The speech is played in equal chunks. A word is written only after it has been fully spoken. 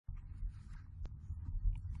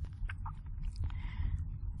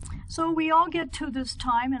So we all get to this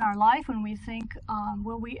time in our life when we think,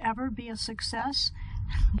 will we ever be a success?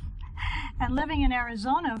 And living in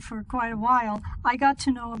Arizona for quite a while, I got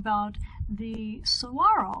to know about the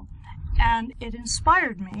saguaro, and it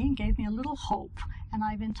inspired me and gave me a little hope, and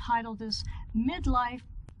I've entitled this Midlife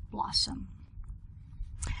Blossom.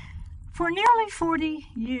 For nearly 40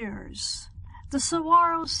 years, the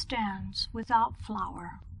saguaro stands without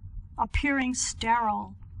flower, appearing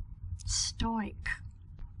sterile, stoic,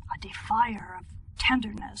 a defier of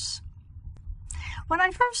tenderness. When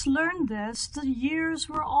I first learned this, the years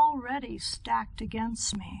were already stacked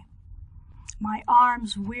against me. My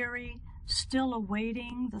arms weary, still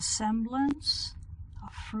awaiting the semblance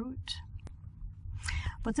of fruit.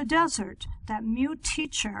 But the desert, that mute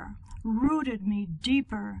teacher, rooted me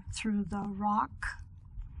deeper through the rock,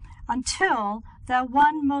 until that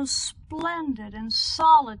one most splendid and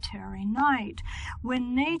solitary night,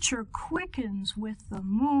 when nature quickens with the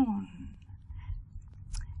moon,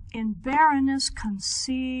 in barrenness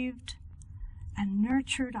conceived and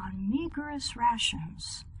nurtured on meagerest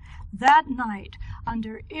rations, that night,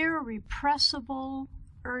 under irrepressible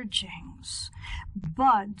urgings,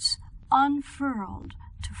 buds unfurled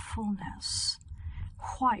to fullness,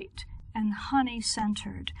 white and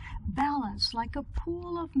honey-centered, balanced like a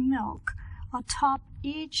pool of milk atop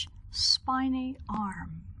each spiny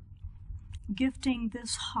arm, gifting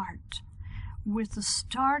this heart with the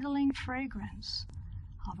startling fragrance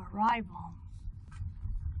of arrival.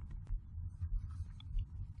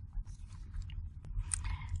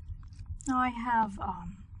 Now I have a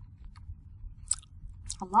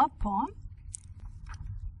love poem.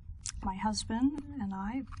 My husband and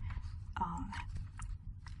I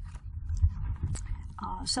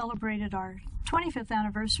celebrated our 25th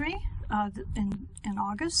anniversary in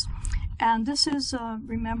August, and this is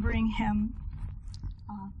remembering him,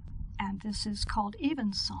 and this is called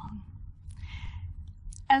Evensong.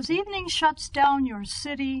 As evening shuts down your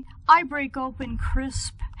city, I break open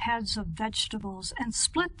crisp heads of vegetables and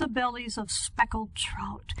split the bellies of speckled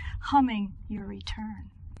trout, humming your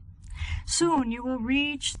return. Soon you will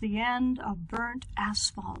reach the end of burnt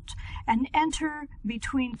asphalt and enter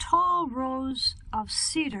between tall rows of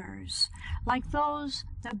cedars like those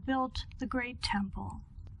that built the great temple.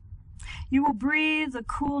 You will breathe the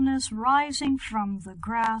coolness rising from the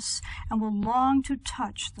grass and will long to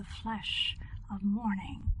touch the flesh of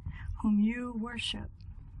morning, whom you worship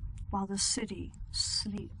while the city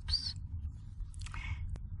sleeps.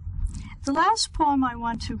 The last poem I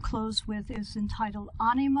want to close with is entitled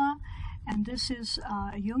Anima, and this is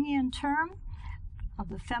a Jungian term of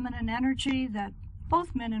the feminine energy that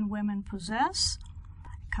both men and women possess.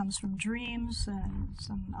 It comes from dreams and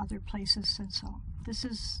some other places, and so this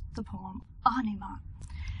is the poem Anima.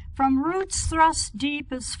 From roots thrust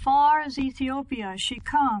deep as far as Ethiopia she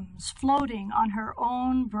comes, floating on her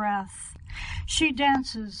own breath. She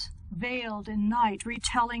dances, veiled in night,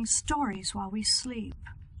 retelling stories while we sleep.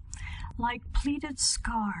 Like pleated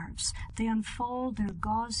scarves, they unfold their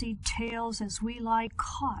gauzy tales as we lie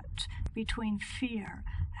caught between fear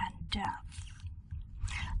and death.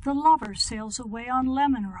 The lover sails away on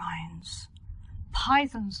lemon rinds.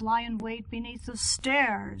 Pythons lie in wait beneath the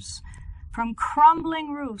stairs. From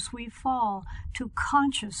crumbling roofs we fall to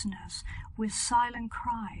consciousness with silent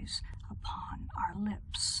cries upon our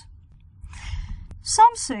lips.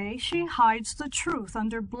 Some say she hides the truth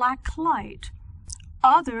under black light.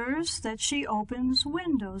 Others that she opens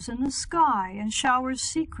windows in the sky and showers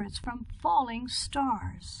secrets from falling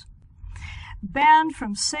stars. Banned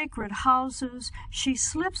from sacred houses, she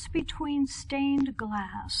slips between stained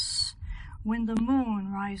glass when the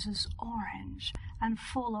moon rises orange and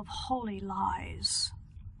full of holy lies.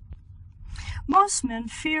 Most men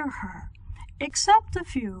fear her, except the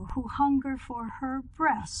few who hunger for her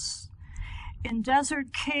breasts. In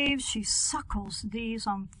desert caves she suckles these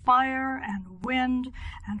on fire and wind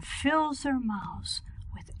and fills their mouths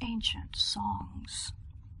with ancient songs.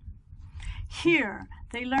 Here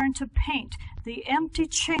they learn to paint the empty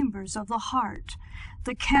chambers of the heart,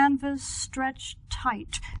 the canvas stretched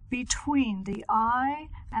tight between the eye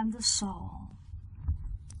and the soul.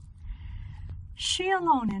 She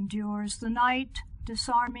alone endures the night,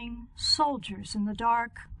 disarming soldiers in the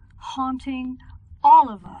dark, haunting all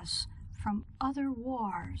of us from other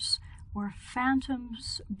wars where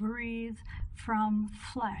phantoms breathe from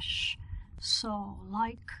flesh so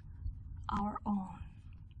like our own.